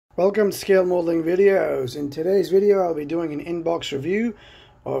Welcome to Scale Modeling Videos. In today's video I'll be doing an in-box review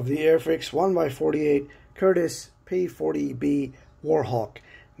of the Airfix 1x48 Cutiss P-40B Warhawk.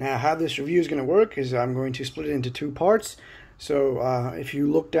 Now how this review is going to work is I'm going to split it into two parts. So if you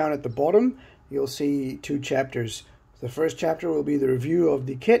look down at the bottom you'll see two chapters. The first chapter will be the review of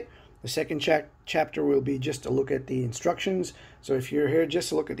the kit. The second chapter will be just a look at the instructions. So if you're here just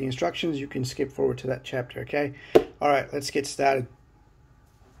to look at the instructions, you can skip forward to that chapter, okay? Alright, let's get started.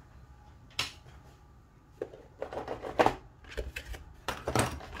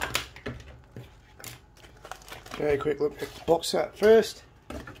 Okay, quick look at the box art first.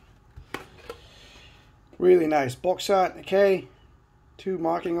 Really nice box art, okay? Two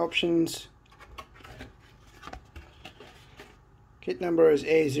marking options. Kit number is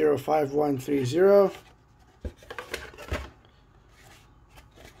A05130.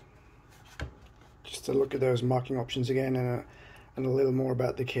 Just to look at those marking options again and a little more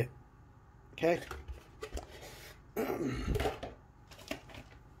about the kit. Okay?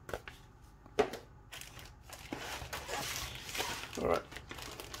 Alright.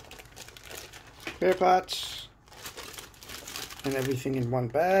 Spare parts and everything in one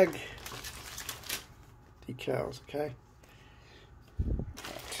bag. Decals, okay?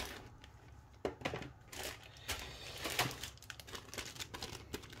 Right.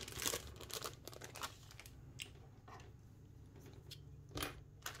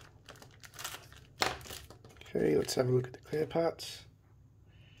 Okay, let's have a look at the clear parts.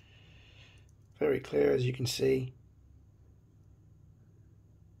 Very clear, as you can see.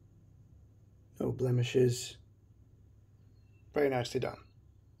 No blemishes. Very nicely done.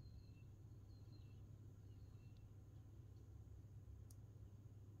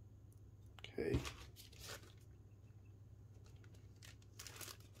 Okay.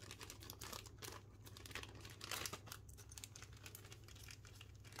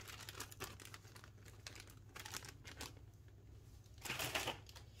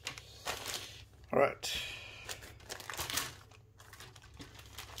 All right.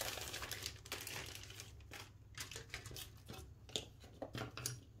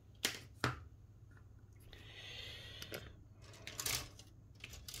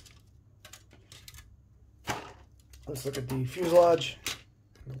 Let's look at the fuselage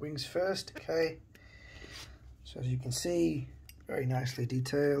and the wings first, okay? So as you can see, very nicely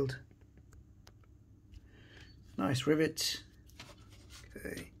detailed. Nice rivets,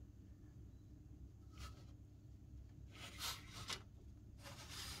 okay.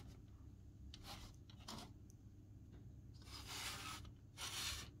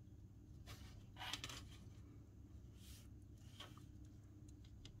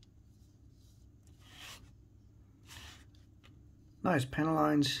 Nice panel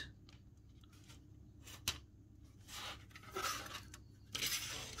lines.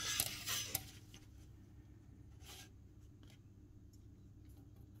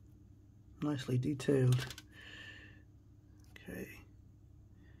 Nicely detailed. Okay.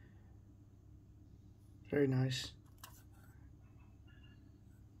 Very nice.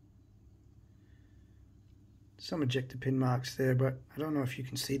 Some ejector pin marks there, but I don't know if you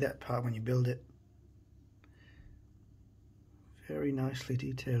can see that part when you build it. Very nicely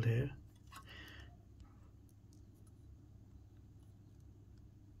detailed here.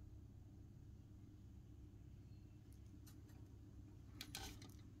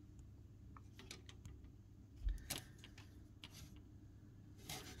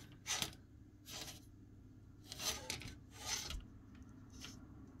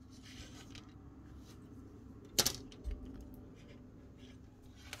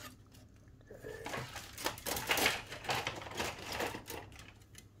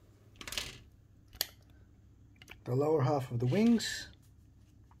 The lower half of the wings,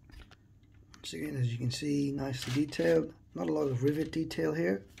 once again, as you can see, nicely detailed. Not a lot of rivet detail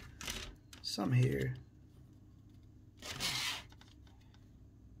here, some here.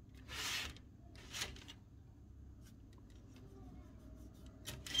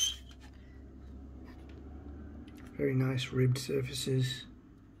 Very nice ribbed surfaces.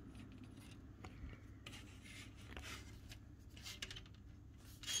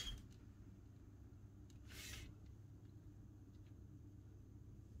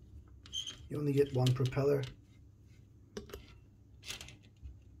 You only get one propeller.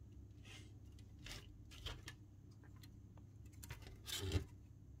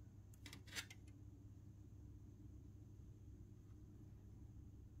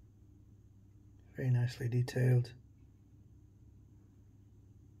 Very nicely detailed.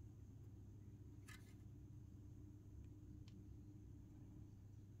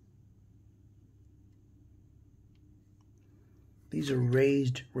 These are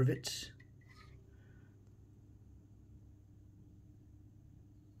raised rivets.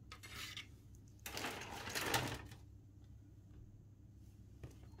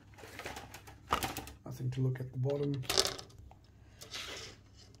 Nothing to look at the bottom.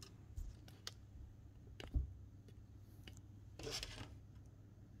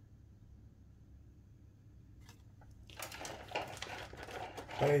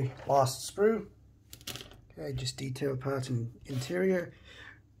 Okay, last sprue. Okay, just detailed parts and interior.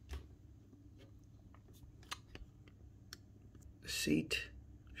 The seat,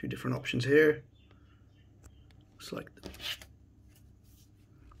 a few different options here. Looks like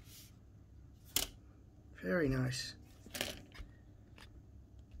very nice.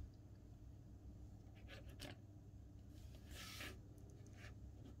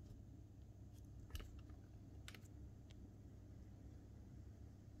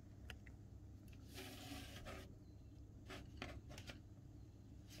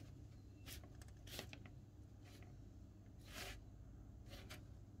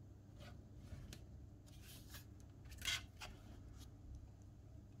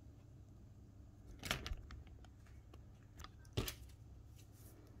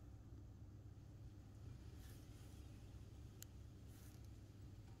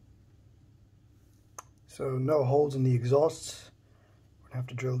 So no holes in the exhausts. We're gonna have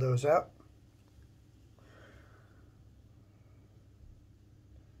to drill those out.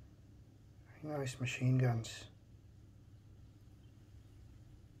 Very nice machine guns.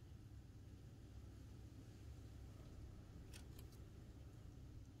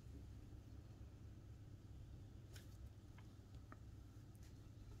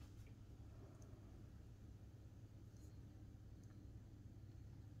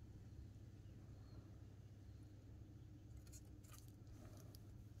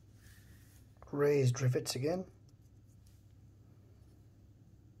 Raised rivets again.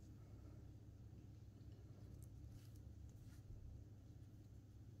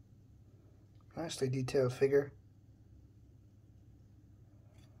 Nicely detailed figure.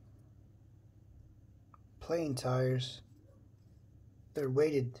 Plain tires. They're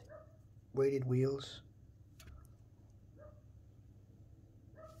weighted wheels.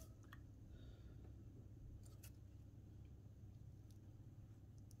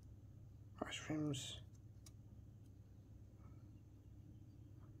 Nice rims.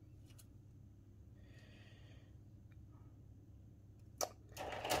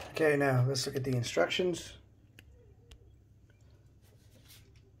 Okay, now let's look at the instructions.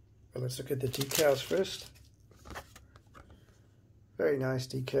 Let's look at the decals first. Very nice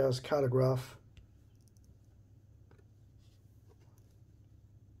decals, cartograph.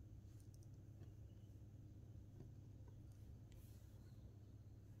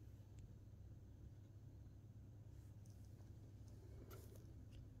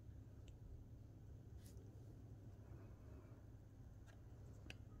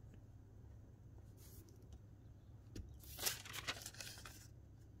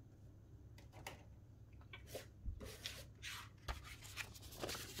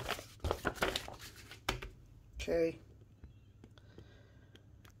 Okay.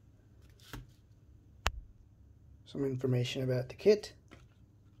 Some information about the kit.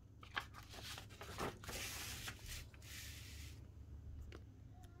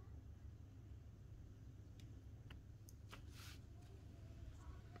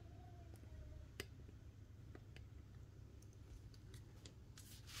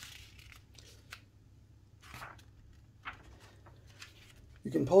 You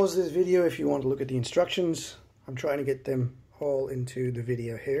can pause this video if you want to look at the instructions. I'm trying to get them all into the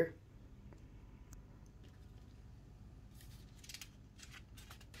video here.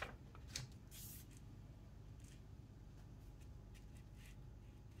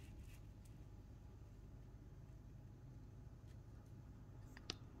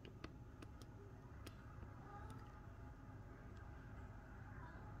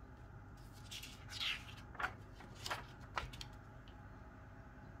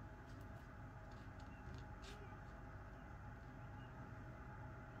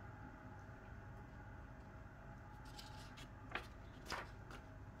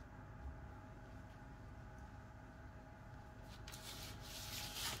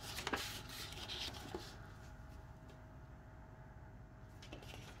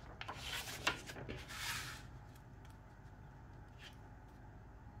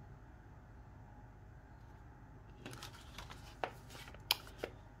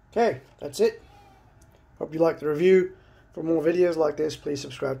 Okay, that's it. Hope you liked the review. For more videos like this, please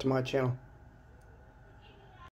subscribe to my channel.